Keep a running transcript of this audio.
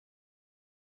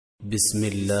بسم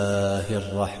الله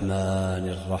الرحمن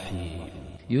الرحيم.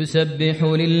 يسبح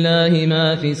لله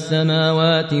ما في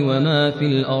السماوات وما في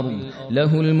الأرض،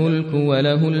 له الملك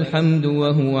وله الحمد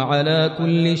وهو على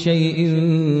كل شيء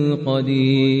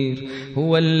قدير.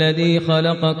 هو الذي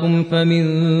خلقكم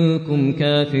فمنكم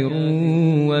كافر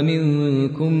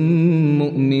ومنكم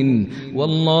مؤمن،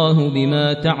 والله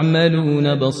بما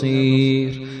تعملون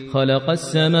بصير. خلق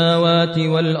السماوات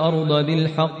والأرض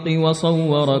بالحق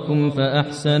وصوركم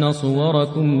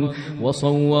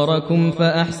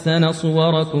فأحسن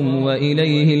صوركم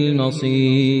وإليه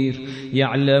المصير.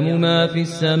 يعلم ما في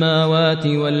السماوات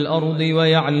والأرض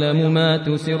ويعلم ما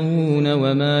تسرون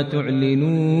وما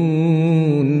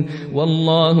تعلنون،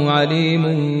 والله عليم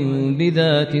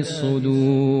بذات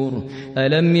الصدور.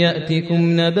 ألم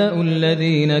يأتكم نبأ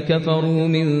الذين كفروا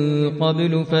من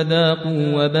قبل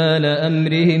فذاقوا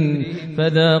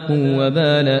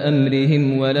وبال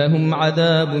أمرهم ولهم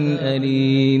عذاب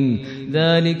أليم.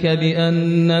 ذلك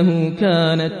بأنه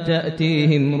كانت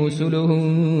تأتيهم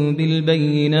رسلهم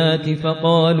بالبينات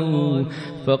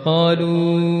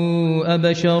فقالوا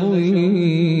أبشر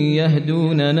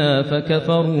يهدوننا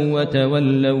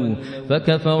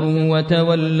فكفروا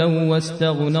وتولوا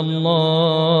واستغنى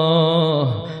الله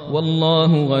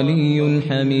والله غني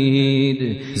حميد.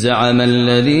 زعم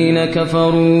الذين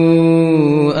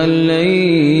كفروا أن لن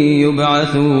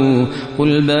يبعثوا،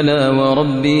 قل بلى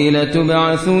وربي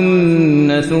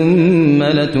لتبعثن ثم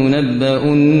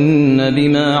لتنبؤن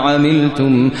بما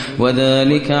عملتم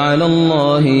وذلك على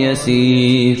الله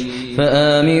يسير.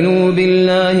 فآمنوا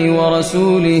بالله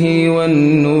ورسوله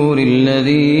والنور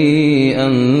الذي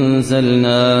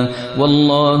أنزلنا،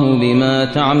 والله بما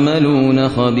تعملون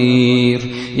خبير.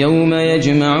 يوم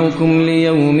يجمعكم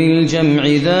ليوم الجمع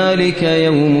ذلك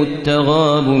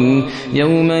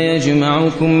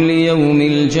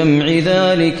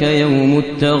يوم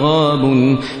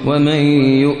التغابن، ومن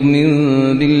يؤمن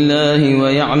بالله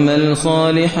ويعمل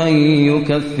صالحا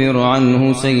يكفر عنه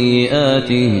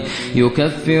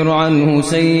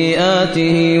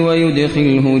سيئاته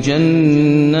ويدخله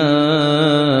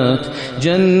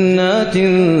جنات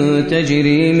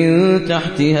تجري من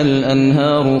تحتها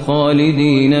الأنهار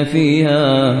خالدين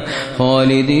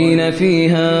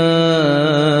فيها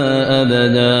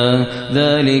أبدا،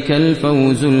 ذلك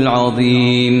الفوز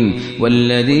العظيم.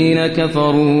 والذين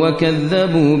كفروا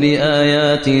وكذبوا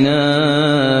بآياتنا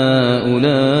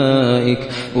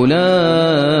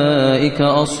أولئك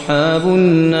أصحاب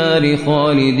النار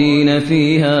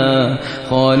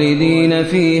خالدين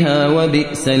فيها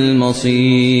وبئس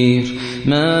المصير.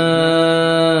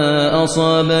 ما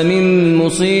أصاب من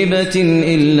مصيبة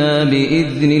إلا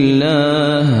بإذن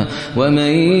الله،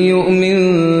 ومن يؤمن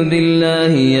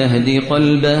بالله يهد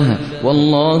قلبه،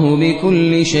 والله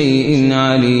بكل شيء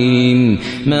عليم.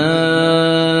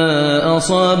 ما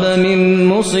أصاب من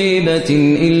مصيبة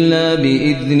إلا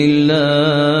بإذن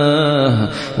الله،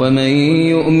 ومن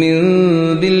يؤمن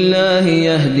بالله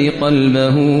يهد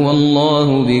قلبه،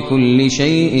 والله بكل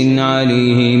شيء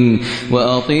عليم.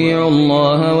 وأطيعوا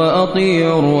الله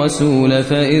وأطيعوا الرسول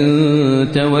فإن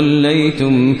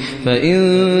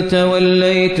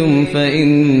توليتم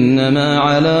فإنما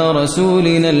على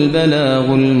رسولنا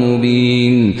البلاغ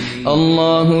المبين.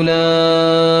 الله لا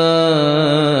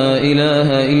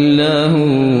إله إلا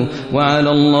هو،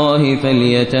 وعلى الله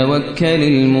فليتوكل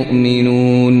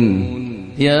المؤمنون.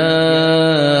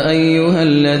 يا أيها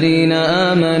الذين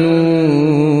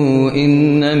آمنوا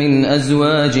إن من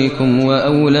أزواجكم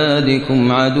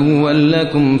وأولادكم عدوا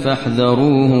لكم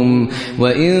فاحذروهم،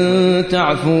 وإن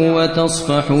تعفوا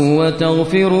وتصفحوا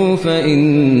وتغفروا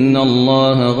فإن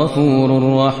الله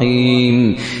غفور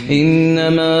رحيم.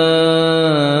 إنما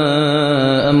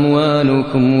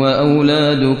أموالكم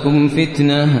وأولادكم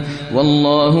فتنة،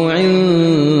 والله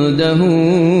عنده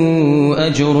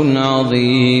أجر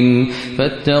عظيم.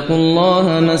 فاتقوا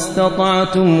الله ما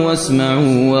استطعتم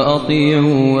واسمعوا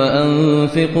وأطيعوا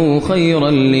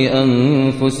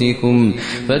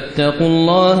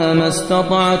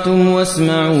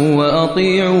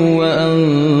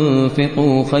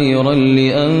وأنفقوا خيرا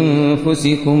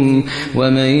لأنفسكم،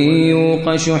 ومن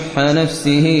يوق شح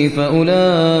نفسه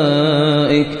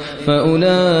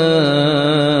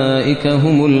فأولئك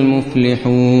هم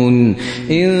المفلحون.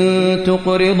 إن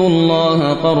تقرضوا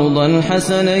الله قرضا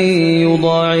حسنا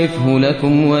يضاعفه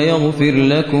لكم ويغفر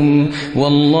لكم،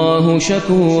 والله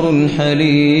شكور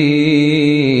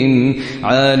حليم.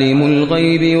 عالم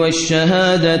الغيب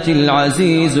والشهادة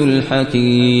العزيز الحكيم.